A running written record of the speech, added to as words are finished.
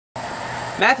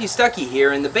Matthew Stuckey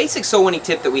here, and the basic soul winning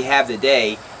tip that we have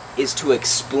today is to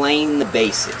explain the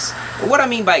basics. And what I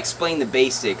mean by explain the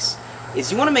basics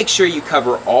is you want to make sure you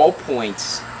cover all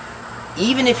points,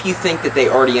 even if you think that they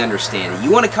already understand it. You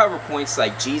want to cover points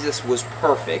like Jesus was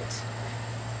perfect.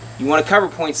 You want to cover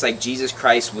points like Jesus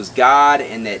Christ was God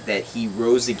and that He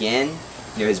rose again.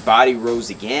 You know, His body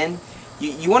rose again.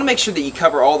 You want to make sure that you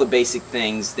cover all the basic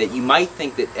things that you might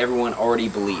think that everyone already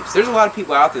believes. There's a lot of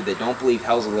people out there that don't believe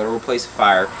hell's a literal place of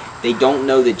fire. They don't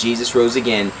know that Jesus rose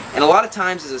again. And a lot of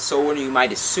times as a soul winner, you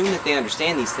might assume that they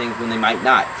understand these things when they might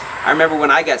not. I remember when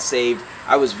I got saved,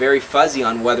 I was very fuzzy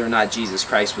on whether or not Jesus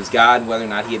Christ was God, whether or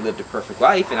not He had lived a perfect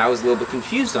life, and I was a little bit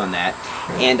confused on that.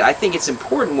 And I think it's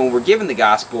important when we're given the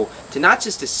gospel to not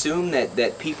just assume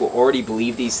that people already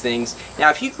believe these things.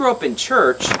 Now, if you grew up in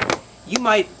church, you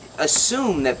might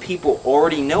assume that people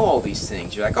already know all these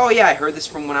things. You're like, oh yeah, I heard this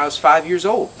from when I was 5 years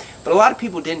old. But a lot of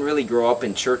people didn't really grow up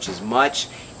in church as much,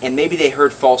 and maybe they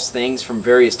heard false things from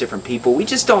various different people. We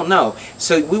just don't know.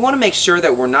 So we want to make sure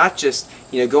that we're not just,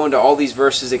 going to all these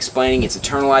verses explaining it's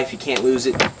eternal life, you can't lose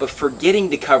it, but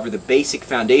forgetting to cover the basic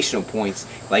foundational points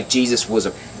like Jesus was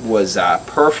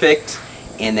perfect,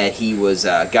 and that He was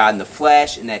God in the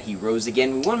flesh, and that He rose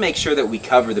again. We want to make sure that we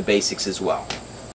cover the basics as well.